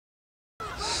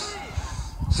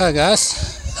Hi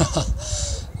guys,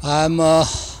 I'm I'm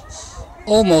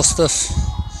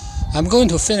going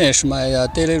to finish my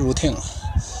daily routine.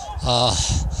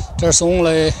 There's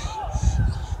only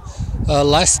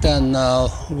less than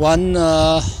one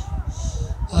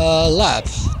lap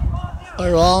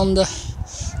around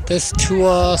these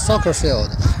two soccer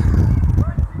fields.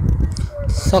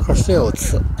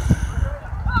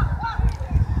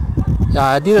 Yeah,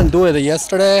 I didn't do it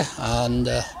yesterday, and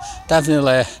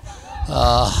definitely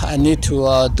I need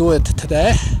to do it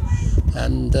today.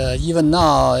 And even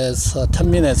now it's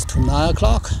 10 minutes to 9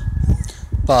 o'clock.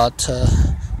 But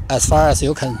as far as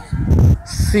you can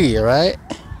see, right?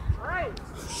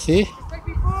 See?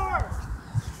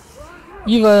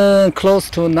 Even close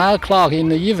to 9 o'clock in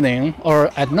the evening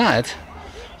or at night,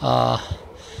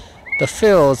 the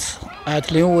fields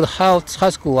at Linwood High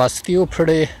School are still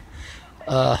pretty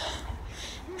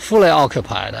fully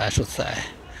occupied, I should say.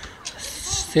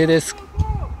 See this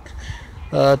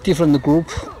different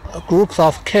groups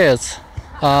of kids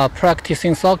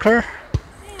practicing soccer.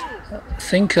 I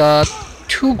think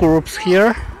two groups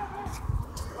here,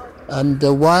 and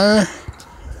one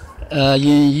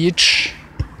in each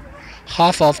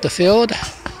half of the field,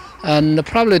 and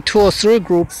probably 2 or 3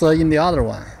 groups in the other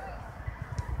one.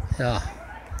 Yeah,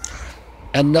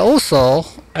 and also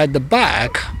at the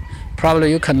back,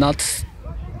 probably you cannot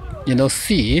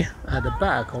see at the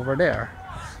back over there,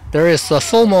 there is a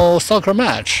formal soccer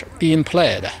match being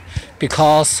played,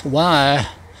 because when I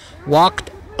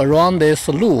walked around this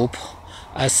loop,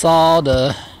 I saw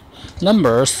the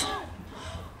numbers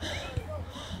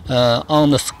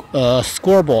on the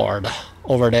scoreboard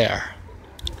over there.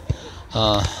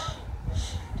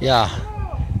 Yeah,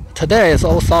 today is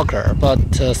all soccer,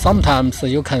 but sometimes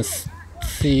you can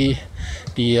see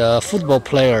the football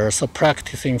players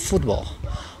practicing football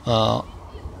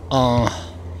on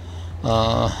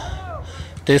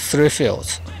these 3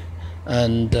 fields,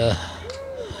 and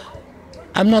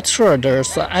I'm not sure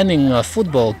there's any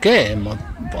football game,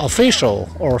 official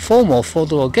or formal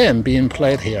football game being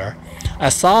played here. I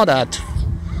saw that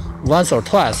once or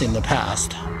twice in the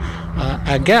past.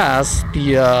 I guess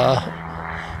the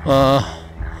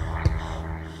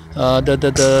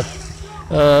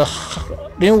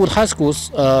Linwood High School's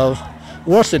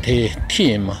varsity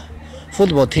team,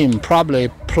 football team, probably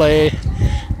play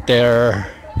their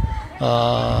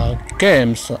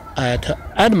games at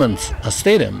Edmonds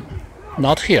Stadium,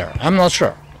 not here. I'm not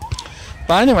sure.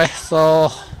 But anyway,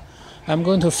 so I'm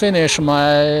going to finish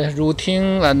my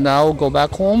routine and I'll go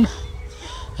back home,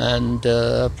 and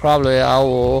probably I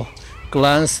will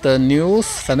glance the news,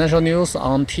 financial news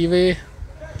on TV,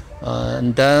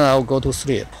 and then I'll go to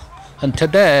sleep. And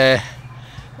today,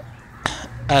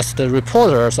 as the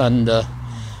reporters and the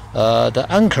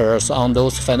anchors on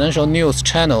those financial news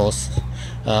channels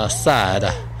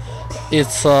said,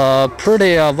 it's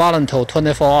pretty volatile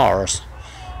 24 hours,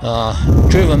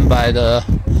 driven by the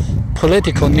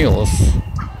political news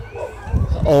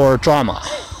or drama.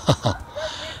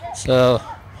 So,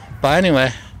 but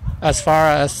anyway, as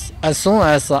soon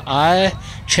as I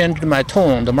changed my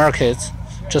tone, the markets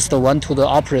just went to the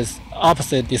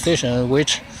opposite decision,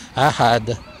 which I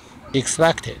had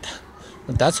expected.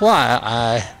 That's why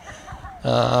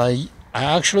I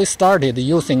actually started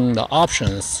using the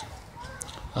options,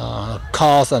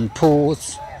 calls and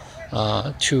puts,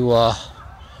 to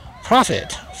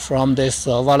profit from this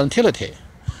volatility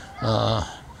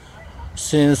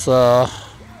since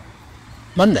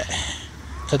Monday.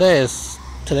 Today is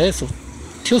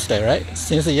Tuesday, right?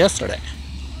 Since yesterday.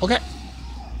 Okay.